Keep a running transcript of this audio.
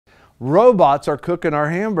Robots are cooking our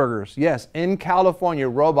hamburgers. Yes, in California,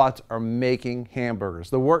 robots are making hamburgers.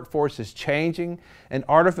 The workforce is changing, and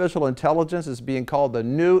artificial intelligence is being called the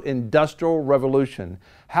new industrial revolution.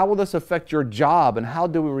 How will this affect your job, and how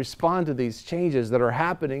do we respond to these changes that are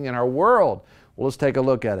happening in our world? Well, let's take a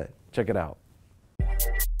look at it. Check it out.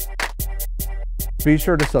 Be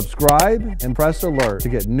sure to subscribe and press alert to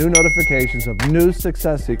get new notifications of new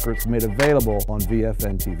success secrets made available on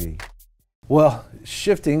VFN TV. Well,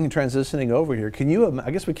 shifting and transitioning over here,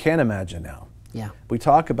 I guess we can imagine now. Yeah. We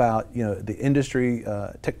talk about, the industry,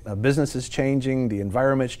 business is changing, the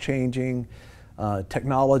environment's changing,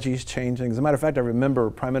 technology is changing. As a matter of fact, I remember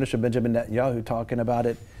Prime Minister Benjamin Netanyahu talking about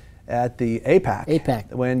it at the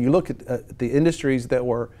APAC. When you look at the industries that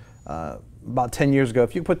were about 10 years ago,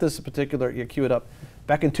 if you put this particular, you cue it up,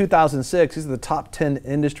 back in 2006, these are the top 10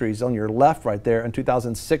 industries on your left right there in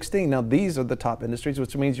 2016. Now these are the top industries,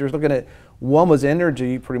 which means you're looking at, one was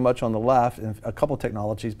energy pretty much on the left and a couple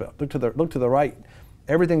technologies, but look to the right.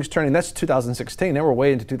 Everything's turning, that's 2016, now we're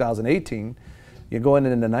way into 2018. You're going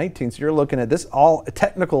into 19, so you're looking at this, all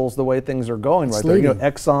technicals, the way things are going right there.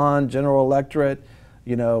 Exxon, General Electric,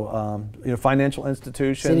 financial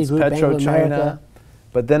institutions, PetroChina.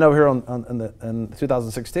 But then over here in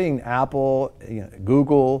 2016, Apple,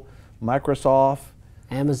 Google, Microsoft,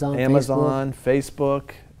 Amazon, Facebook,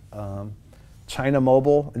 China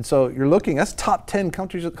Mobile. And so you're looking, that's top 10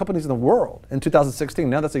 companies in the world in 2016.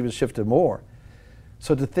 Now that's even shifted more.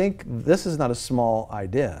 So to think this is not a small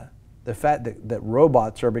idea. The fact that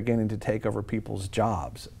robots are beginning to take over people's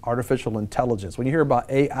jobs, artificial intelligence. When you hear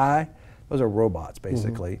about AI, those are robots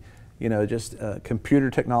basically. Just computer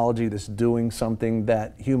technology that's doing something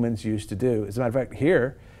that humans used to do. As a matter of fact,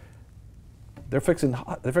 here, they're fixing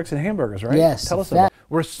hamburgers, right? Yes. Tell us about it.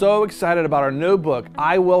 We're so excited about our new book,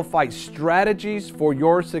 I Will Fight, Strategies for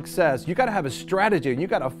Your Success. You gotta have a strategy and you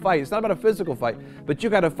gotta fight. It's not about a physical fight, but you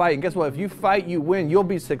gotta fight. And guess what? If you fight, you win. You'll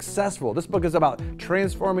be successful. This book is about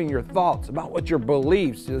transforming your thoughts, about what your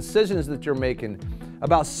beliefs, the decisions that you're making,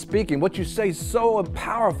 about speaking. What you say is so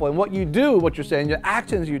powerful, and what you do, what you're saying, your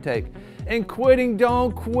actions you take. And quitting,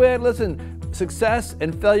 don't quit. Listen, success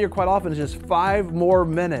and failure quite often is just 5 more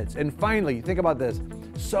minutes. And finally, think about this.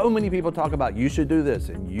 So many people talk about you should do this,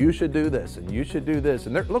 and you should do this, and you should do this.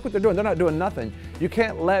 And look what they're doing. They're not doing nothing. You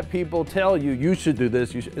can't let people tell you you should do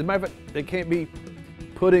this. As a matter of fact, they can't be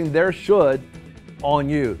putting their should on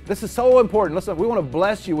you. This is so important. Listen, we want to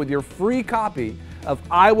bless you with your free copy of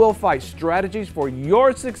I Will Fight, Strategies for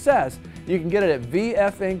Your Success. You can get it at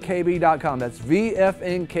vfnkb.com. That's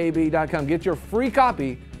vfnkb.com. Get your free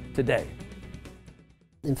copy today.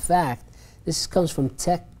 In fact, this comes from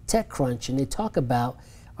TechCrunch, and they talk about,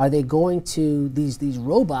 are they going to these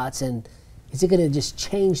robots, and is it going to just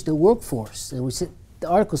change the workforce? And the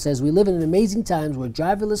article says, we live in amazing times where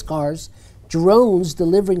driverless cars, drones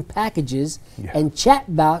delivering packages, and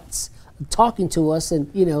chatbots talking to us,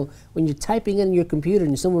 and when you're typing in your computer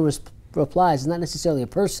and someone replies, it's not necessarily a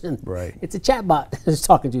person. Right. It's a chatbot that's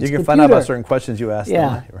talking to you. You can find out about certain questions you ask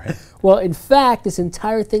them. Right. Well, in fact, this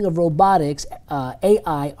entire thing of robotics,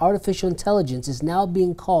 AI, artificial intelligence, is now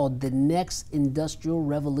being called the next industrial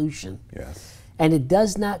revolution. Yes. And it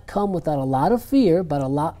does not come without a lot of fear, but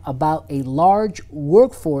about a large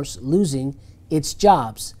workforce losing its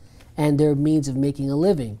jobs and their means of making a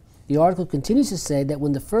living. The article continues to say that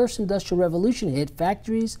when the first industrial revolution hit,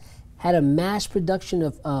 factories had a mass production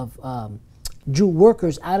of drew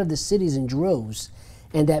workers out of the cities in droves,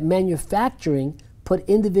 and that manufacturing put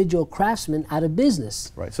individual craftsmen out of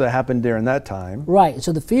business. Right, so that happened during that time. Right, and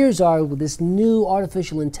so the fears are, with this new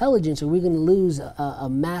artificial intelligence, are we going to lose a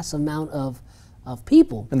mass amount of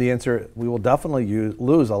people? And the answer, we will definitely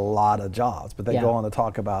lose a lot of jobs, but they go on to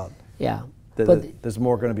talk about there's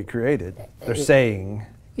more going to be created. They're saying.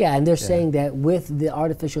 Yeah, and they're saying that with the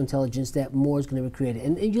artificial intelligence that more is going to be created.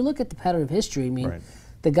 And you look at the pattern of history, I mean,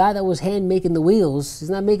 the guy that was hand making the wheels is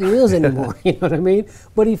not making wheels anymore, you know what I mean?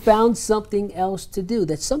 But he found something else to do.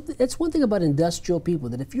 That's one thing about industrial people,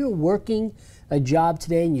 that if you're working a job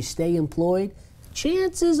today and you stay employed,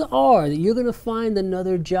 chances are that you're going to find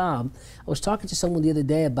another job. I was talking to someone the other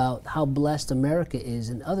day about how blessed America is.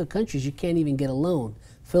 In other countries, you can't even get a loan.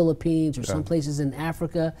 Philippines or some places in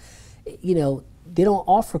Africa, they don't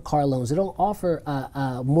offer car loans. They don't offer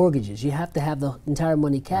mortgages. You have to have the entire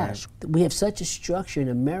money cash. Right. We have such a structure in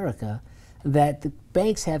America that the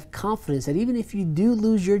banks have confidence that even if you do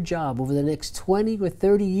lose your job over the next 20 or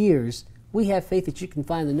 30 years, we have faith that you can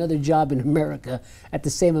find another job in America at the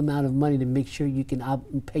same amount of money to make sure you can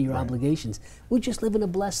pay your obligations. We just live in a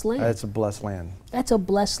blessed land. That's a blessed land. That's a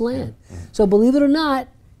blessed land. So believe it or not,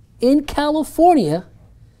 in California,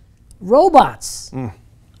 robots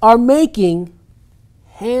are making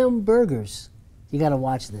hamburgers. You got to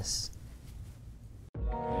watch this.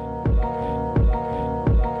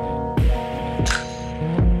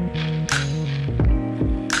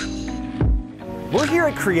 We're here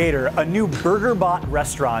at Creator, a new burger bot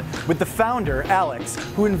restaurant, with the founder, Alex,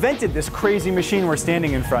 who invented this crazy machine we're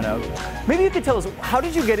standing in front of. Maybe you could tell us, how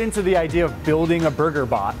did you get into the idea of building a burger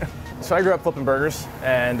bot? So I grew up flipping burgers,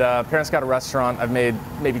 and parents got a restaurant. I've made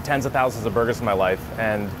maybe tens of thousands of burgers in my life,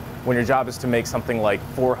 and when your job is to make something like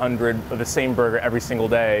 400 of the same burger every single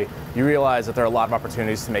day, you realize that there are a lot of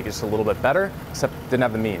opportunities to make it just a little bit better, except didn't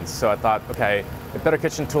have the means. So I thought, okay, if better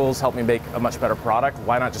kitchen tools help me make a much better product,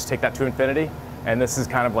 why not just take that to infinity? And this is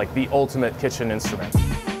kind of like the ultimate kitchen instrument.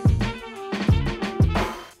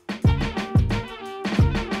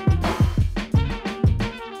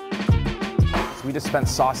 We just spent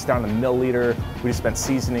sauce down to the milliliter. We just spent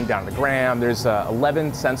seasoning down to the gram. There's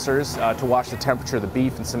 11 sensors to watch the temperature of the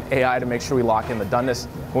beef, and some AI to make sure we lock in the doneness.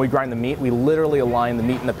 When we grind the meat, we literally align the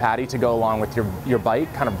meat in the patty to go along with your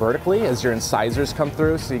bite kind of vertically as your incisors come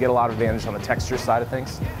through, so you get a lot of advantage on the texture side of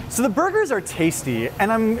things. So the burgers are tasty,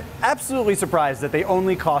 and I'm absolutely surprised that they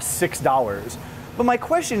only cost $6. But my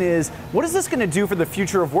question is, what is this going to do for the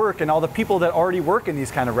future of work and all the people that already work in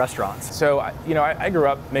these kind of restaurants? So, I grew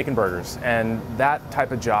up making burgers, and that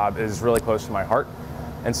type of job is really close to my heart.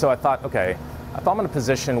 And so I thought, okay, if I'm in a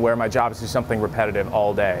position where my job is to do something repetitive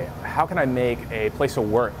all day, how can I make a place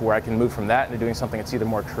of work where I can move from that into doing something that's either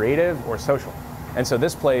more creative or social? And so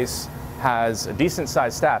this place has a decent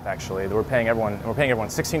sized staff, actually. We're paying everyone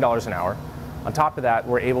 $16 an hour. On top of that,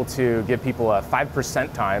 we're able to give people a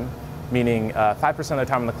 5% time, meaning 5% of their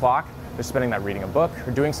time on the clock, they're spending that reading a book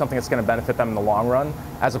or doing something that's going to benefit them in the long run,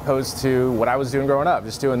 as opposed to what I was doing growing up,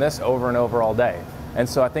 just doing this over and over all day. And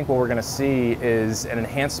so I think what we're going to see is an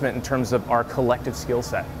enhancement in terms of our collective skill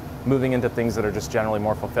set, moving into things that are just generally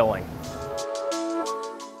more fulfilling.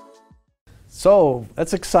 So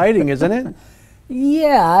that's exciting, isn't it?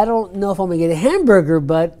 Yeah, I don't know if I'm gonna get a hamburger,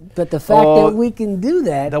 but the fact that we can do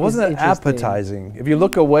that. That wasn't appetizing. If you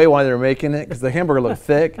look away while they're making it, because the hamburger looked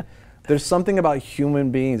thick, there's something about human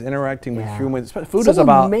beings interacting with humans. Food is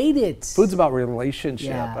about made it. Food's about relationship.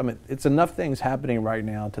 Yeah. I mean, it's enough things happening right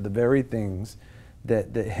now to the very things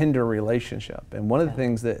that hinder relationship. And one of the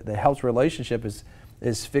things that helps relationship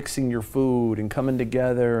is fixing your food and coming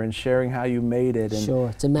together and sharing how you made it. And, sure,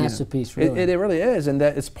 it's a masterpiece, really. It really is, and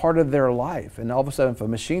that it's part of their life. And all of a sudden, if a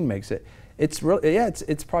machine makes it, it's really,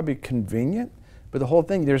 it's probably convenient, but the whole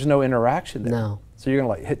thing, there's no interaction there. No. So you're gonna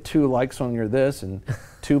like hit 2 likes on your this and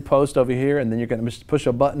 2 posts over here, and then you're gonna push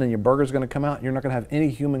a button and your burger's gonna come out, and you're not gonna have any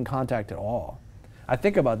human contact at all. I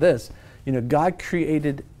think about this, God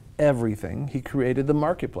created everything. He created the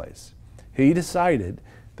marketplace. He decided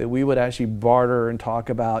that we would actually barter and talk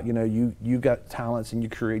about, you got talents and you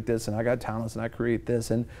create this, and I got talents and I create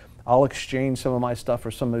this, and I'll exchange some of my stuff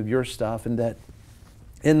for some of your stuff, and that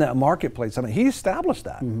in that marketplace, I mean, he established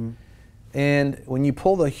that. Mm-hmm. And when you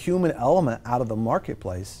pull the human element out of the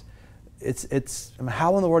marketplace, it's I mean,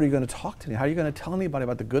 how in the world are you going to talk to me? How are you going to tell anybody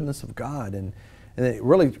about the goodness of God? And it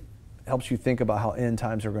really helps you think about how end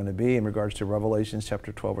times are going to be in regards to Revelation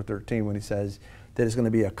chapter 12 or 13, when he says that it's going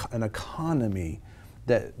to be an economy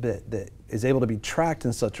that is able to be tracked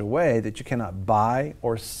in such a way that you cannot buy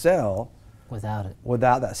or sell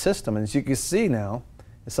without that system. And as you can see now,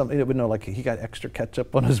 it's something that would know, like he got extra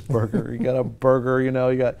ketchup on his burger. You got a burger, you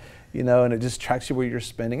got, and it just tracks you where you're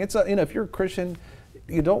spending. It's if you're a Christian,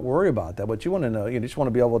 you don't worry about that. What you want to know, you just want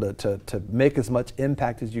to be able to make as much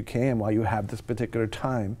impact as you can while you have this particular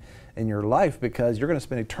time in your life, because you're going to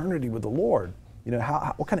spend eternity with the Lord.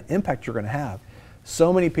 What kind of impact you're going to have.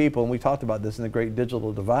 So many people, and we talked about this in the great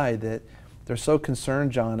digital divide, that they're so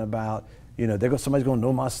concerned, John, about, somebody's going to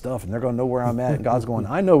know my stuff and they're going to know where I'm at. And God's going,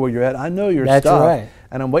 I know where you're at. I know your stuff. That's right.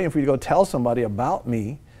 And I'm waiting for you to go tell somebody about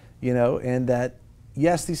me, and that,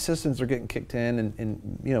 yes, these systems are getting kicked in.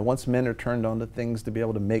 And once men are turned on to things to be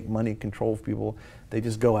able to make money, control people, they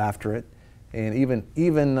just go after it. And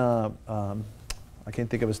even I can't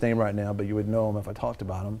think of his name right now, but you would know him if I talked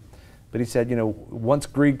about him. But he said, once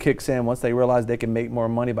greed kicks in, once they realize they can make more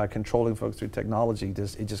money by controlling folks through technology,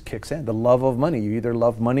 it just kicks in. The love of money. You either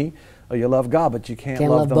love money or you love God, but you can't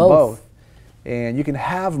love them both. And you can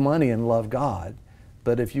have money and love God,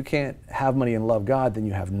 but if you can't have money and love God, then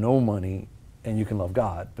you have no money and you can love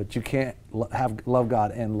God. But you can't love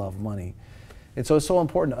God and love money. And so it's so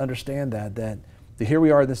important to understand that here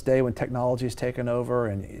we are in this day when technology is taken over,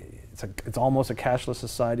 and it's almost a cashless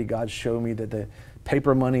society. God showed me that the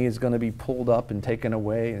paper money is going to be pulled up and taken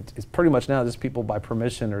away. It's pretty much now just people by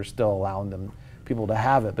permission are still allowing people to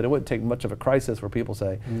have it, but it wouldn't take much of a crisis where people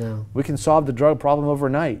say, no, we can solve the drug problem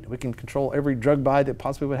overnight. We can control every drug buy that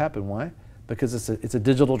possibly would happen. Why? Because it's a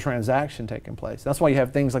digital transaction taking place. That's why you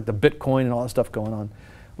have things like the Bitcoin and all that stuff going on.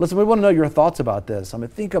 Listen, we want to know your thoughts about this. I mean,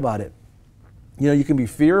 think about it. You know, you can be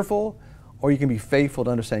fearful or you can be faithful to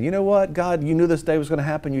understand, you know what, God, you knew this day was going to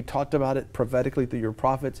happen. You talked about it prophetically through your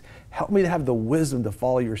prophets. Help me to have the wisdom to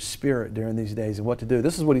follow your spirit during these days and what to do.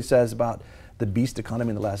 This is what he says about the beast economy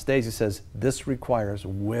in the last days. He says, this requires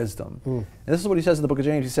wisdom. And this is what he says in the book of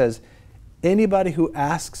James. He says, anybody who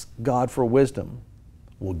asks God for wisdom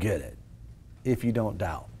will get it if you don't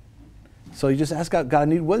doubt. So you just ask God, I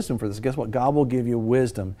need wisdom for this. Guess what? God will give you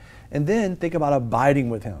wisdom. And then think about abiding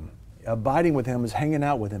with him. Abiding with him is hanging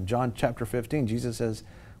out with him. John chapter 15, Jesus says,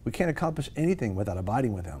 we can't accomplish anything without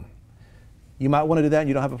abiding with him. You might want to do that and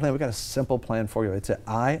you don't have a plan. We've got a simple plan for you. It's at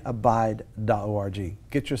iabide.org.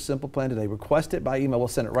 Get your simple plan today. Request it by email. We'll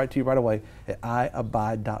send it right to you right away at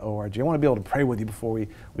iabide.org. I want to be able to pray with you before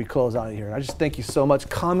we close out of here. I just thank you so much.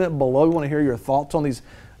 Comment below. We want to hear your thoughts on these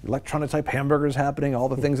electronic type hamburgers happening, all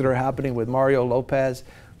the things that are happening with Mario Lopez.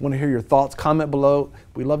 We want to hear your thoughts. Comment below.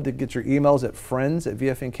 We love to get your emails at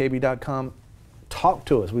friends@vfnkb.com. Talk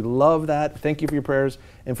to us. We love that. Thank you for your prayers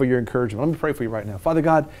and for your encouragement. Let me pray for you right now. Father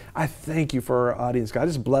God, I thank you for our audience, God. I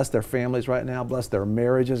just bless their families right now. Bless their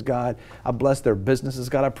marriages, God. I bless their businesses,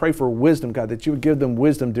 God. I pray for wisdom, God, that you would give them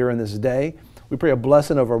wisdom during this day. We pray a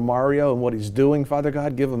blessing over Mario and what he's doing, Father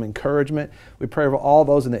God. Give him encouragement. We pray over all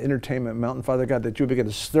those in the entertainment mountain, Father God, that you would begin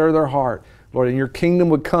to stir their heart, Lord, and your kingdom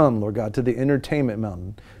would come, Lord God, to the entertainment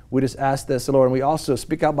mountain. We just ask this, Lord, and we also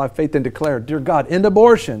speak out by faith and declare, dear God, end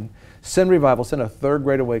abortion, send revival, send a third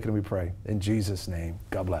great awakening, we pray. In Jesus' name,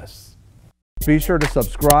 God bless. Be sure to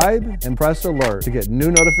subscribe and press alert to get new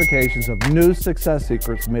notifications of new success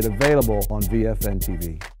secrets made available on VFN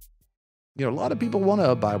TV. You know, a lot of people want to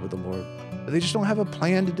abide with the Lord, but they just don't have a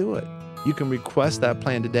plan to do it. You can request that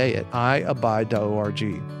plan today at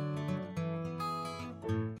iabide.org.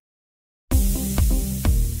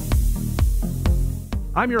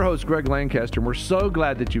 I'm your host, Greg Lancaster, and we're so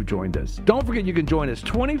glad that you've joined us. Don't forget you can join us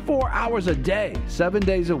 24 hours a day, 7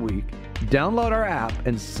 days a week. Download our app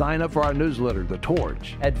and sign up for our newsletter, The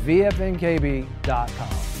Torch, at vfnkb.com.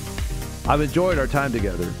 I've enjoyed our time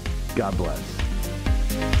together. God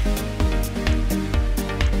bless.